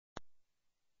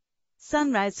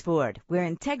Sunrise Ford, where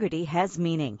integrity has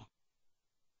meaning.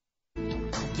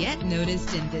 Get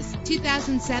noticed in this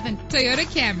 2007 Toyota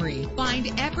Camry.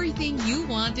 Find everything you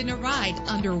want in a ride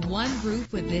under one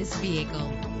roof with this vehicle.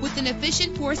 With an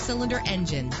efficient 4-cylinder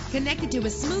engine connected to a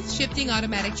smooth shifting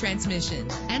automatic transmission,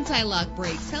 anti-lock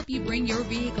brakes help you bring your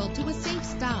vehicle to a safe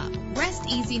stop. Rest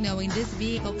easy knowing this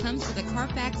vehicle comes with a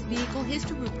Carfax Vehicle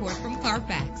History Report from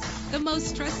Carfax, the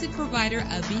most trusted provider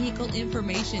of vehicle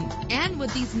information. And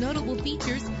with these notable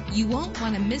features, you won't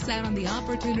want to miss out on the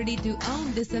opportunity to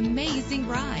own this amazing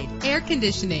ride. Air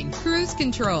conditioning, cruise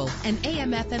control, and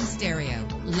AM/FM stereo.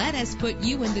 Let us put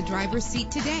you in the driver's seat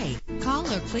today. Call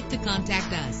or click to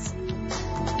contact us.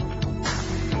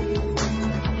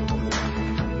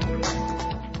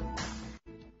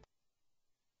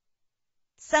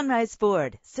 Sunrise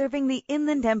Ford, serving the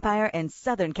Inland Empire and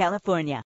Southern California.